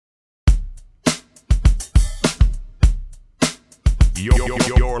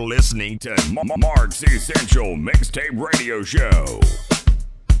You're listening to Mark's Essential Mixtape Radio Show.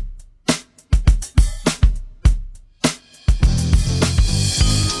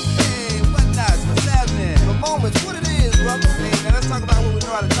 Hey, what's happening? For moments, what it is, brother? Hey, now let's talk about what we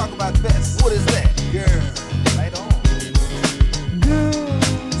know how to talk about best. What is that? Girl, right on.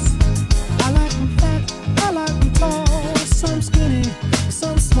 Girls, I like them fat, I like them tall, some skinny,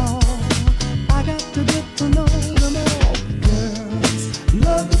 some small. I got to get to know them all. Girls,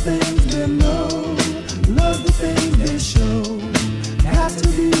 love the things they know, love the things they show. Got to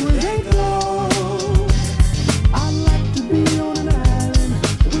be where they go. I like to be on an island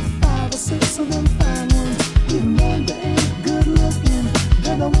with 5 or 6 of them fine ones. Even though they ain't good looking,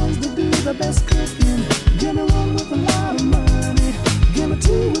 they're the ones that do the best cooking. Give me one with a lot of money, give me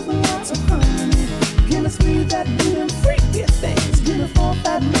 2 with lots of honey, give me 3 that do them freaky things, give me 4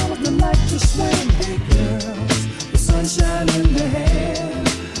 fat mamas that like to swing. Hey girls, the sunshine in their hair,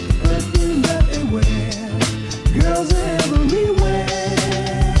 the perfume that they wear, girls are everywhere.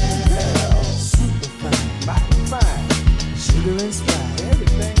 Girls, super fine, mighty fine, sugar and spice,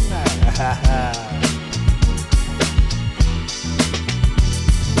 everything nice.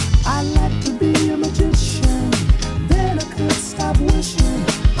 I like to be a magician, then I could stop wishing.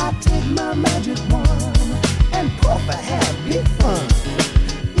 I take my magic wand and puff a happy fun.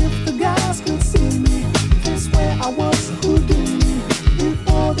 If the guys could see me, they swear I was Houdini.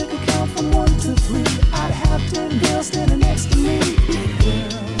 Before they could count from 1 to 3, I'd have 10 girls standing next to me.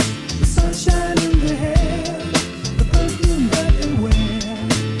 Girls, the sunshine in their hair, the perfume that they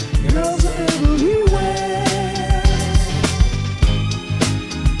wear, girls are everywhere.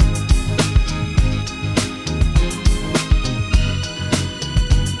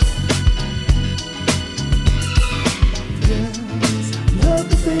 Love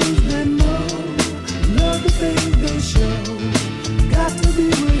the things they know, love the things they show. Got to be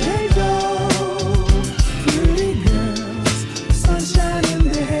where they go. Pretty girls, sunshine in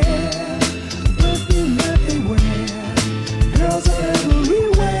their hair, perfume that they wear. Girls are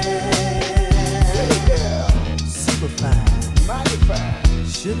everywhere. Pretty girl, super fine, mighty fine,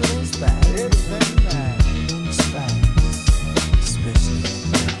 sugar and spice, everything nice, spice, especially.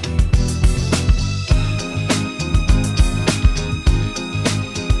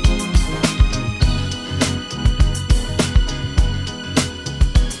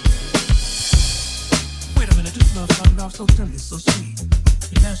 Wait a minute, this love started off so tender, so sweet.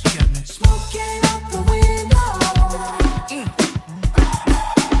 And now she got me smoking out the window.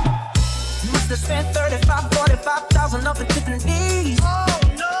 You must have spent 35, 45,000 up in Tiffany's. Oh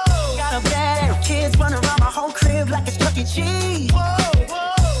no! Got a bad kids running around my whole crib like it's Chuck E. Cheese. Whoa,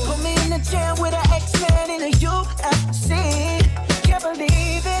 whoa! Put me in the jail with an X-Man in a UFC. Can't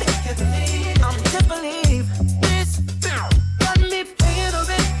believe it. I'm disbelief. This got me paying the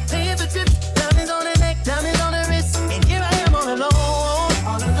rent, paying for tips. Diamonds on the neck, diamonds on the wrist. And here I am all alone,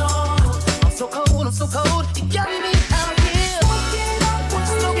 all alone. I'm so cold, I'm so cold. You got me out here. Smoking out the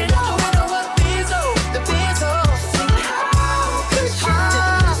window of the Benzo, the Benzo. Sing how could you do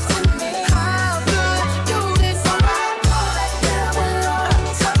this to me? How could you do this? Alright, all that devil love.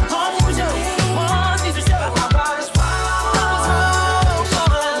 Hold you, one piece of sugar. I was wrong,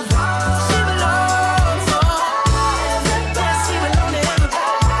 she belongs, she belongs to everybody. She belongs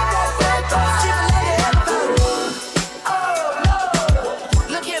to everybody.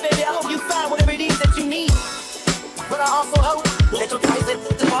 Look here, baby, I hope you find whatever it is that you need. But I also hope that you're tight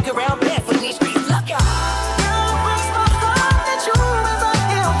to walk around barefoot in these streets. Look out! Girl, breaks my heart that you was a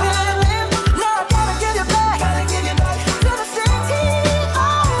hillbilly. Now I gotta give you back. To the city.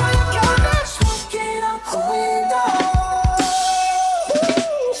 Oh, you got me smoking out the window.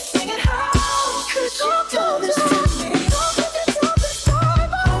 Singing, how could you do this to me? How could you do this time?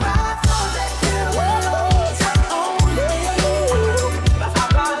 Alright, all that devil love. Only you. But I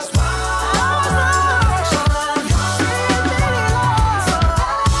was wrong. She belongs to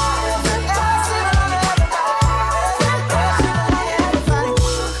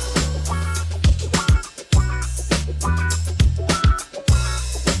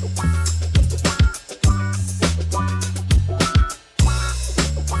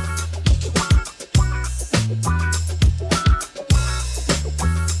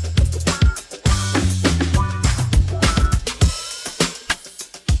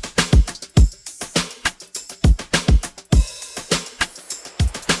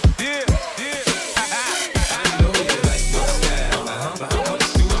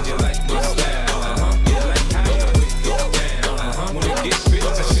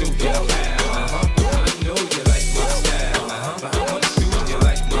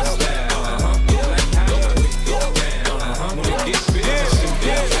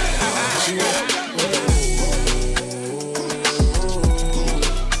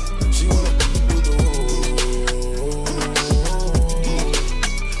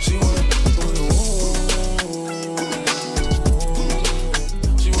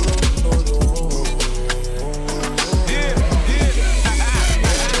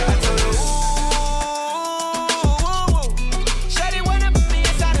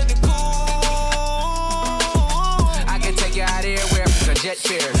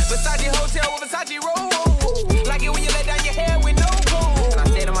atmosphere. Versace hotel with Versace roll. Like it when you let down your hair with no gold. And I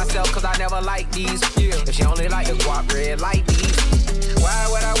say to myself, cause I never like these. If she only like the guap red like these. Why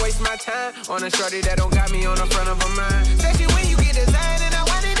would I waste my time on a shorty that don't got me on the front of her mind? Especially when you get designed and I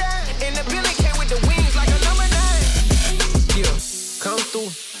want it down. And the building came with the wings like a number 9. Yeah, come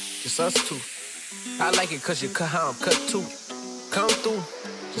through, just us two. I like it cause you cut how I'm cut too. Come through,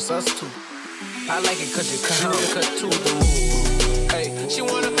 just us two. I like it cause you cut how I'm cut too. Hey, she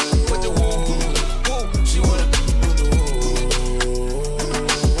wanna with the woo, woo. She wanna with the woo.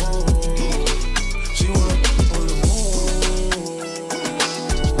 She wanna with the woo.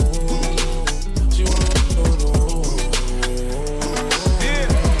 She wanna with the woo. Yeah,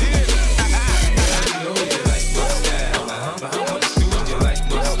 yeah. I know you like my style, but how much do you like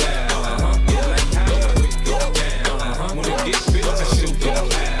my style? You like how I quick go down. When it gets big, I shoot it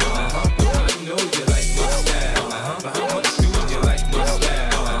out. I know you like my style, but how much do you like my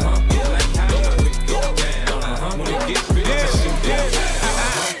style? You like how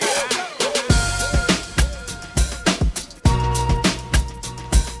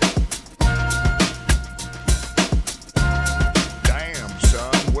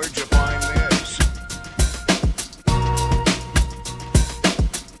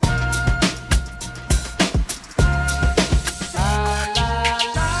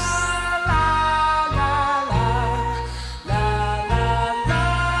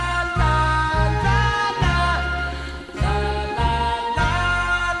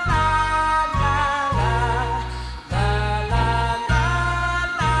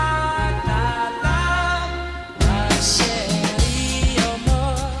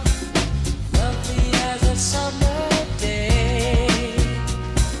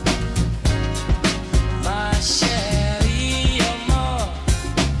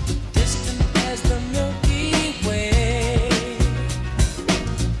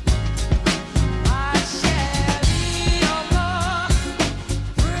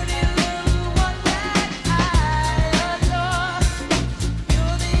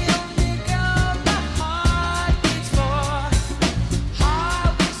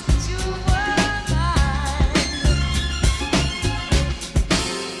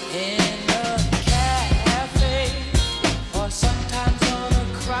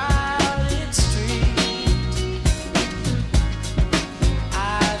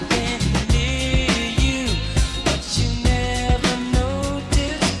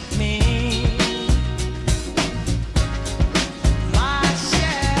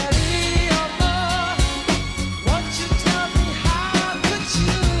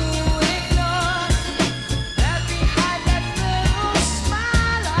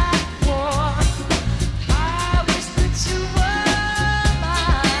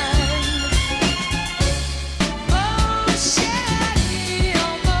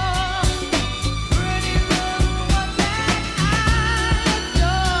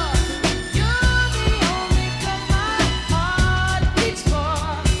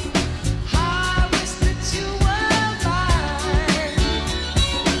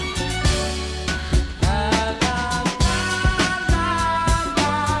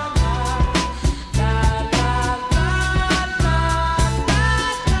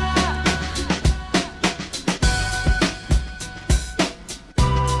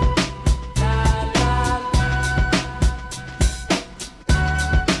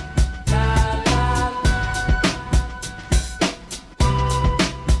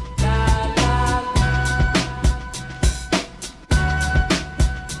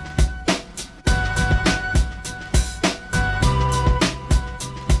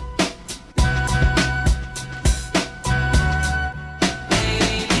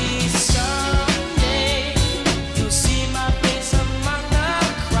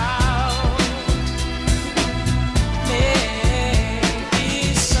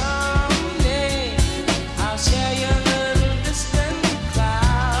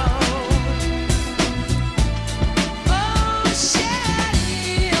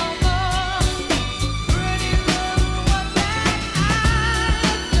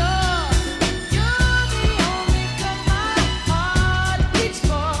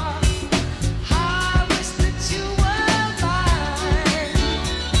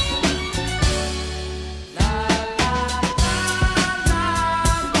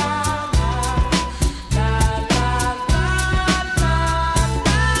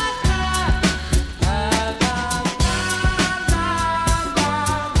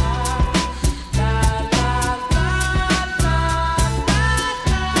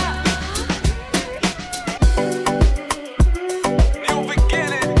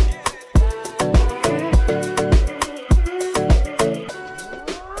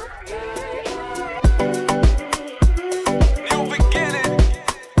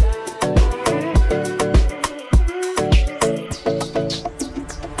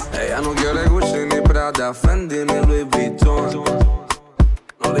Ella no quiere Gucci ni Prada, Fendi ni Louis Vuitton.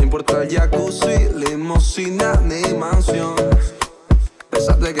 No le importa el jacuzzi, limusina ni mansión.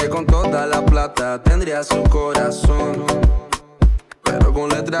 Pensaste que con toda la plata tendría su corazón, pero con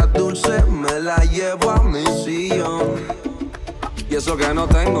letras dulces me la llevo a mi sillón. Y eso que no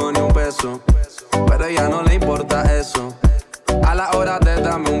tengo ni un peso, pero a ella no le importa eso. A la hora de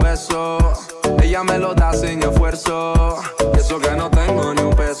darme un beso, ella me lo da sin esfuerzo. Y eso que no tengo ni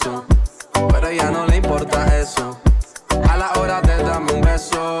un peso, pero a ella no le importa eso. A la hora de darme un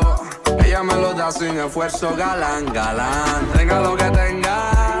beso, ella me lo da sin esfuerzo. Galán, galán, tenga lo que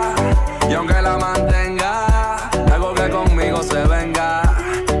tenga, y aunque la mantenga, algo que conmigo se venga,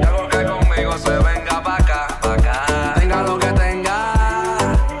 algo que conmigo se venga pa' acá, pa' acá. Tenga lo que tenga,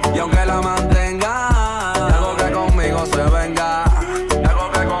 y aunque la mantenga, algo que conmigo se venga,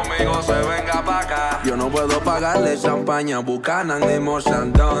 algo que conmigo se venga pa' acá. Yo no puedo pagarle champaña, Buchanan ni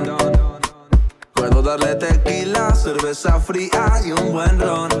Morsandón. Puedo darle tequila, cerveza fría y un buen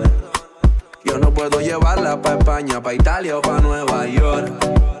ron. Yo no puedo llevarla pa' España, pa' Italia o pa' Nueva York.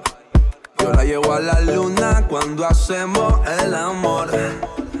 Yo la llevo a la luna cuando hacemos el amor.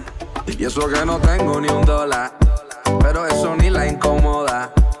 Y eso que no tengo ni un dólar, pero eso ni la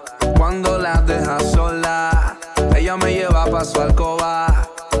incomoda. Cuando la deja sola, ella me lleva pa' su alcoba.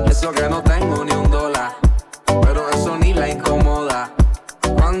 Eso que no tengo ni un dólar, pero eso ni la incomoda.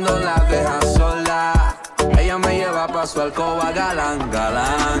 Cuando la deja sola, ella me lleva pa' su alcoba. Galán,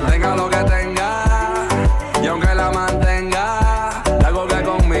 galán, tenga lo que tenga, y aunque la mantenga, algo que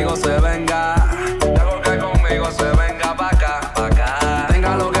conmigo se venga, algo que conmigo se venga pa' acá, pa' acá.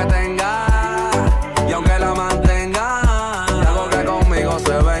 Tenga lo que tenga, y aunque la mantenga, algo que conmigo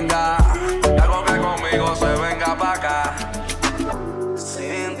se venga, algo que conmigo se venga pa' acá.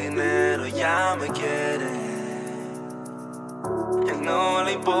 Sin dinero ya me quiere, que no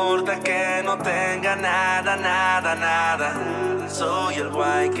le importa que no tenga nada, nada, nada. Soy el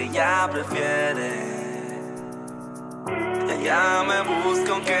guay que ella prefiere. Ella me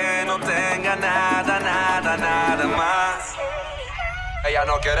busca aunque no tenga nada, nada, nada más. Ella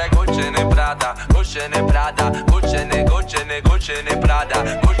no quiere Gucci ni Prada, Gucci ni Prada, Gucci ni Gucci ni Gucci ni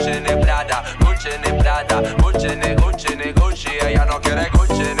Prada, Gucci ni Prada, Gucci ni Prada, Gucci ni Gucci ni Gucci. Ella no quiere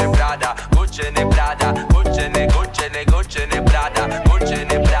Gucci ni Prada, Gucci ni Prada, Gucci ni Gucci ni Gucci ni Prada, Gucci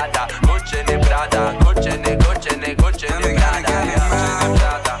ni Prada, Gucci ni Prada, Gucci ni Gucci ni Gucci ni Prada, Gucci ni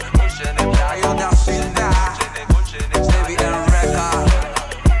Prada, Gucci ni Prada. Yo da Silda, Stevie and Record,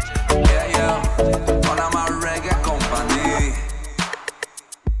 yeah yeah, Panama Reggae Company.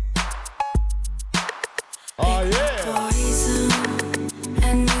 Oh yeah. Poison,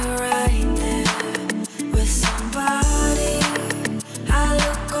 and you're right there with somebody. I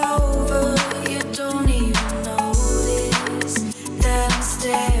look over, you don't even notice that I'm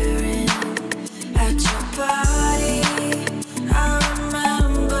staring at your body. I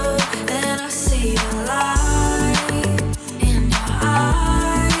remember that I see the light in your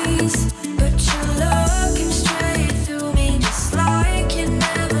eyes, but you're looking straight through me just like you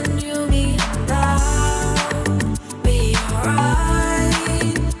never knew me. And I'll be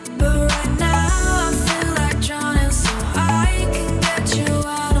alright, but right now I feel like drowning, so I can get you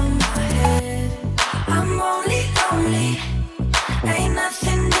out of my head. I'm only lonely, ain't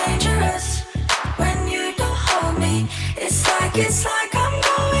nothing dangerous when you don't hold me. It's like I'm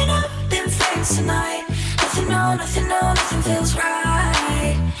going up in flames tonight. Nothing, no, nothing, no, nothing feels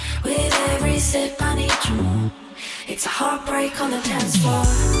right. With every sip I need you more. It's a heartbreak on the dance floor.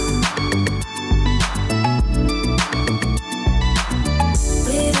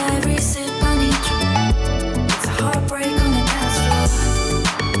 With every sip I need you more. It's a heartbreak on the dance floor.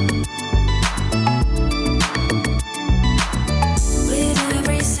 With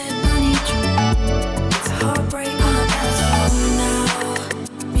every sip I need you more. It's a heartbreak on the dance floor. Now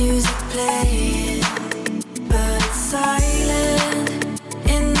music playing, but it's silent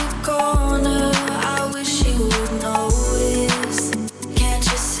in the corner. I wish you would notice. Can't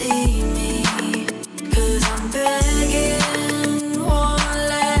you see me? 'Cause I'm begging one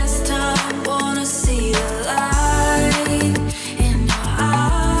last time. Wanna see the light in your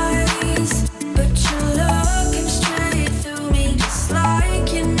eyes, but you're looking straight through me just like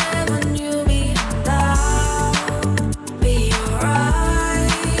you never knew me. And I'll be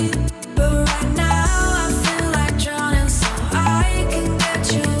alright, but right now I feel like drowning, so I can get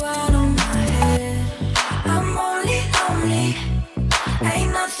you out of my head. I'm only lonely,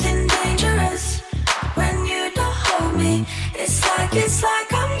 ain't nothing dangerous when you don't hold me. It's like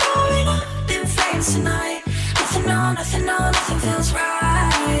I'm going up in flames tonight. Nothing, no, nothing, no, nothing feels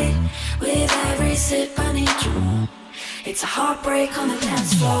right. With every sip I need you more. It's a heartbreak on the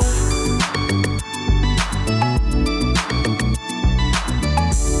dance floor.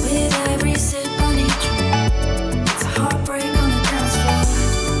 With every sip on each one, it's a heartbreak on the dance floor.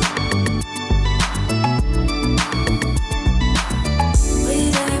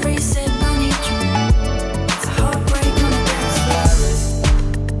 With every sip on each one, it's a heartbreak on the dance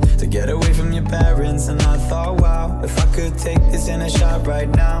floor. To get away from your parents, and I thought, wow, if I could take this in a shot right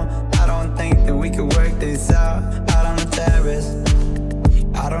now, I don't think that we could work this out on the terrace.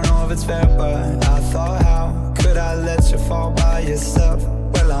 I don't know if it's fair, but I thought, how could I let you fall by yourself?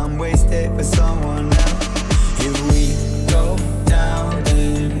 Well, I'm wasted with someone else. If we go down,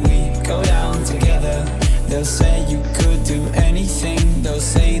 then we go down together. They'll say you could do anything. They'll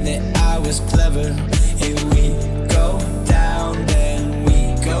say that I was clever. If we go down, then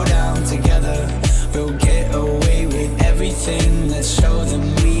we go down together. We'll get away with everything. Let's show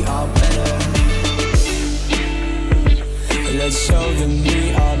them we are better. Let's show them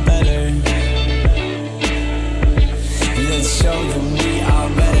we are better. Let's show them we are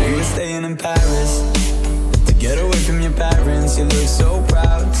better. We were staying in Paris to get away from your parents. You look so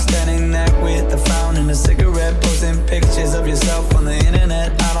proud, standing there with a frown and a cigarette, posting pictures of yourself on the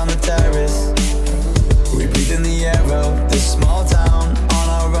internet, out on the terrace. We breathe in the air of this small town, on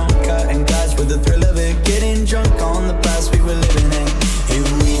our own, cutting glass with the thrill of it, getting drunk on the past we were living in.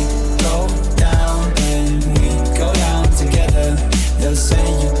 If we go down, then we go down together. They'll say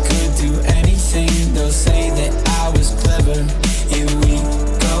you could do anything. They'll say that I was clever. If we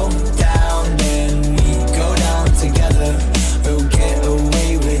go down, then we go down together. We'll get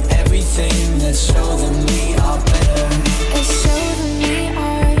away with everything. Let's show them we are better. Let's show them we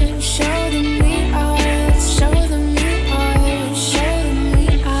are. Show them we are. Show them we are. Show them we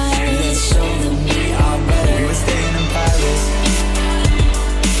are. Let's show them we are better. We were staying in Paris.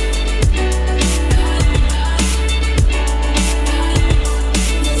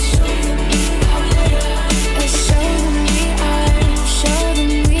 Let's show them we are better. Let's show them we are. Show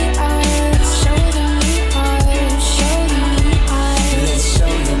them we are. Show them we are. Show them we are. Let's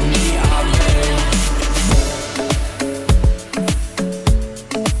show them we are better.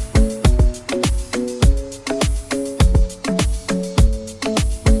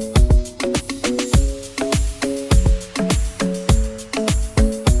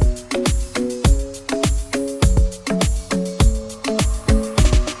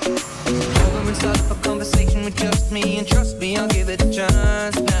 When we start up a conversation with just me, and trust me, I'll give it a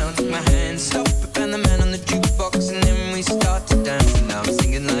chance. Now take my hand, stop it, and the man on the jukebox, and then we start to dance. And I'm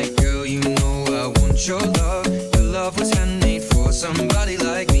singing like, girl, you know I want your love. Your love was handmade for somebody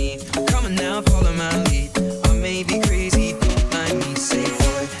like me. Come on now, follow my lead. I may be crazy, don't mind me. Say,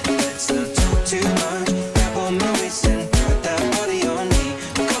 boy, let's not talk too much. Grab on my waist and put that body on me.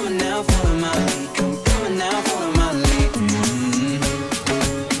 Come on now, follow my lead. Come on now, follow my lead.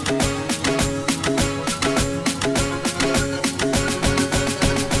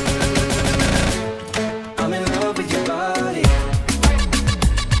 I'm in love with your body.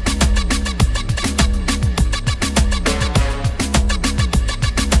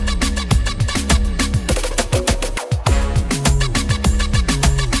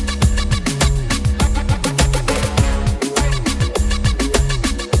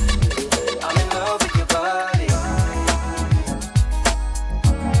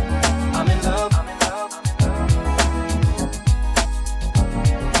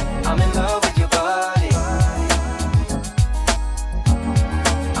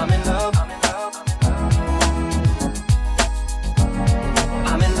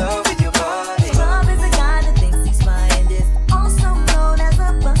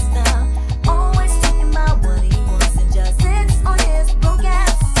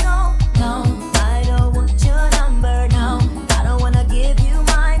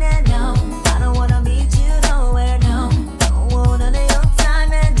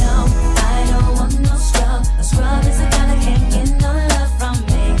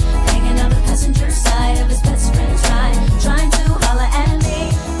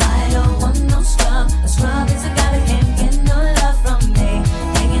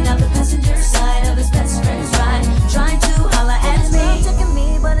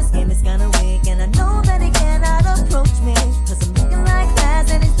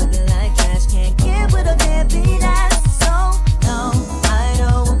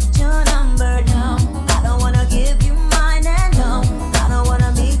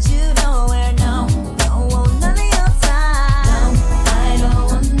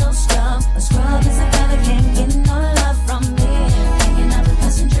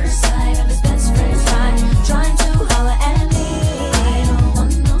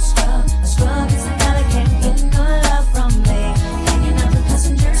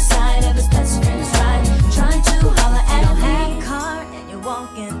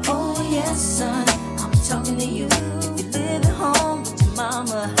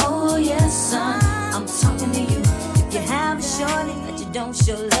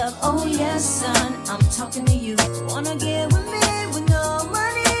 love. Oh yes, son, I'm talking to you. Wanna get with me with no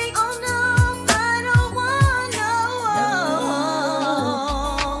money? Oh no, I don't want no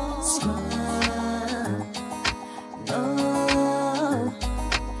scrub. No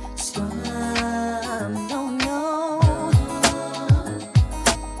scrub. No, no.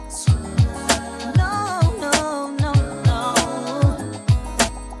 Scrub. No, no, no, no.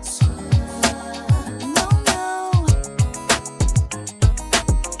 Scrub. No, no.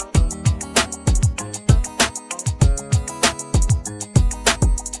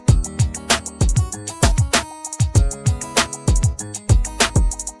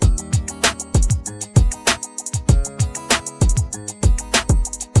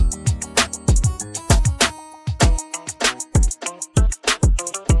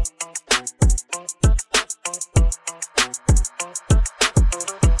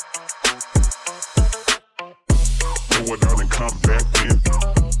 Throw it out and come back in.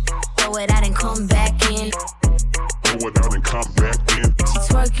 Throw it out and come back in. Throw it out and come back in. She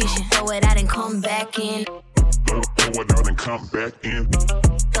twerking, she throw it out and come back in. Throw it out and come back in.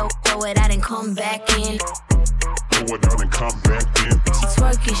 Throw it out and come back in. Throw it out and come back in. She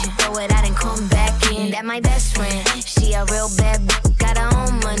twerking, she throw it out and come back in. That my best friend, she a real bad got her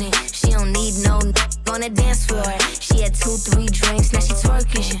own money. She don't need no on the dance floor. She had 2-3 drinks, now she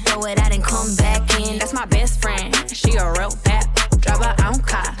twerking, she throw it out and come back in. That's my best friend. She a real bad, drive her own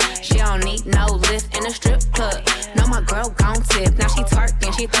car. She don't need no lift in a strip club. No, my girl gon' tip. Now she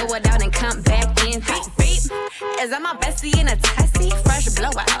twerking, she throw it out and come back in. Beep, beep. Is that my bestie in a tessie? Fresh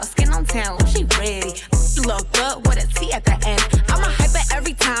blowout, skin on town, she ready. You look good with a T at the end. I'm a hyper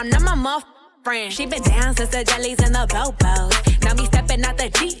every time, now my muff friend. She been down since the jellies and the bobos. Now me stepping out the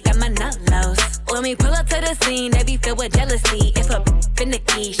Jeep, got my nut lows. When we pull up to the scene, they be filled with jealousy. If a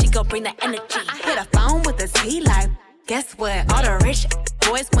finicky, she gon' bring the energy. I hit a phone with a T like, guess what? All the rich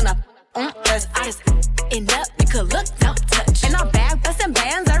boys wanna on us. I just end up, you could look, don't touch. And I'm back bustin'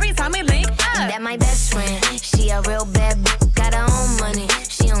 bands every time we link up. That my best friend, she a real bad got her own money.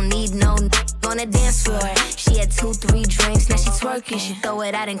 She don't need no on the dance floor. She had 2-3 drinks, now she twerking, she throw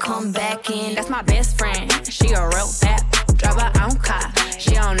it out and come back in. That's my best friend, she a real bad, drive her own car.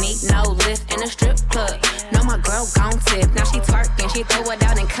 She don't need no lift in a strip club. No, my girl gon' tip. Now she twerking, she throw it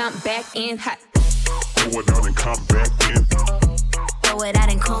out and come back in hot. Throw it out and come back in. Throw it out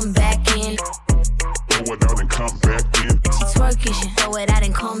and come back in. Throw it out and come back in. She twerking, she throw it out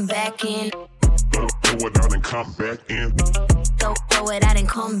and come back in. Throw it out and come back in. Throw it out and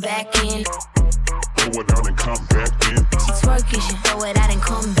come back in. Throw it out and come back in. She twerking, she throw it out and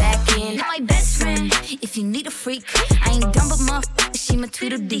come back in. My best friend, if you need a freak, I ain't dumb but motherfucker, she my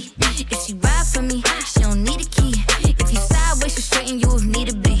Tweedledee. If she ride for me, she don't need a key. If you sideways, she straighten you if need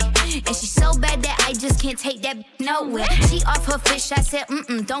to be. And she so bad that I just can't take that nowhere. She off her fish, I said,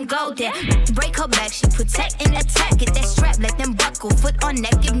 don't go there. Break her back, she protect and attack. Get that strap, let them buckle, foot on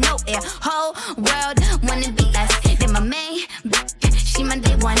neck, give no air. Whole world wanna be us. Then my main, she my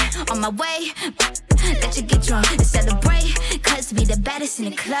day one. On my way, let you get drunk and celebrate. Cause we the baddest in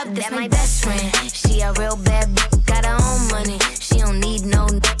the club, that's my best friend. She a real bad got her own money. She don't need no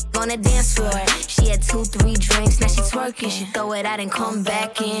on the dance floor. She had 2-3 drinks, now she twerking, she throw it out and come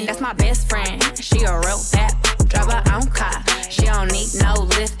back in. That's my best friend, she a real bad, drive her own car. She don't need no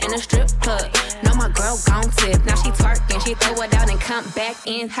lift in a strip club. No, my girl gon' tip. Now she twerking, she throw it out and come back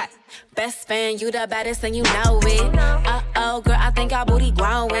in hot. Best friend, you the baddest and you know it. Uh-oh, girl, I think our booty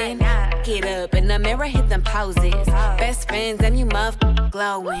growing. Get up in the mirror, hit them poses. Best friends, and you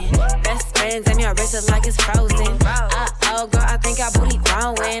glowing. Best friends, and your wrist is like it's frozen. Uh-oh, girl, I think our booty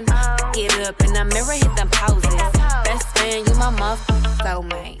growing. Get up in the mirror, hit them poses. Best friend, you my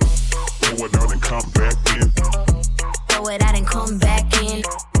soulmate. Throw it out and come back in. Throw it out and come back in.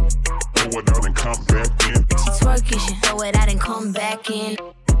 Throw it out and come back in. She twerking, she throw it out and come back in.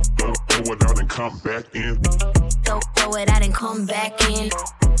 Throw it out and come back in. Throw it out and come back in.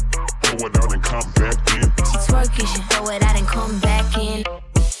 Throw it out and come back in. She twerking, she throw it out and come back in.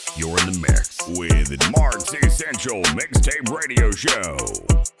 You're in the mix with Mark's Essential Mixtape Radio Show.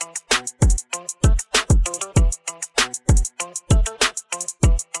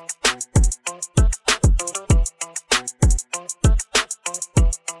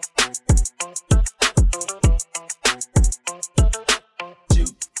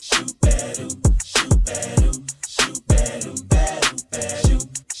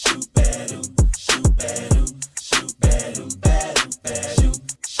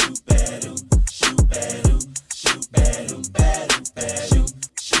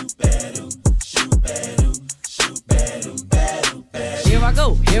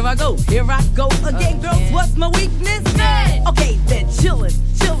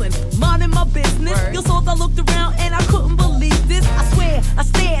 chillin', minding my business. Your souls, I looked around and I couldn't believe this. I swear, I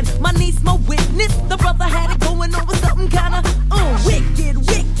stared, my niece, my witness. The brother had it going on with something kinda wicked,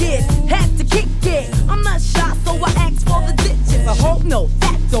 wicked. Had to kick it. I'm not shy, so I asked for the ditches. I hope no,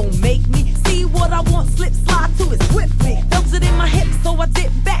 that don't make me see what I want. Slip, slide to it swiftly. Felt it in my hips, so I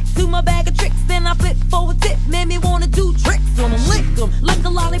dip back to my bag of tricks. Then I flip for a tip, made me wanna do tricks on them, lick them like a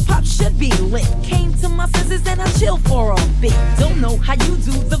lollipop should be lit. Came to my senses and I chill for a bit. Don't know how you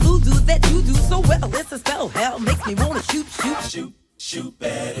do the voodoo that you do so well. It's a spell, hell makes me wanna shoot, shoot, shoot, shoot,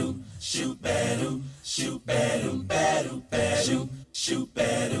 baby.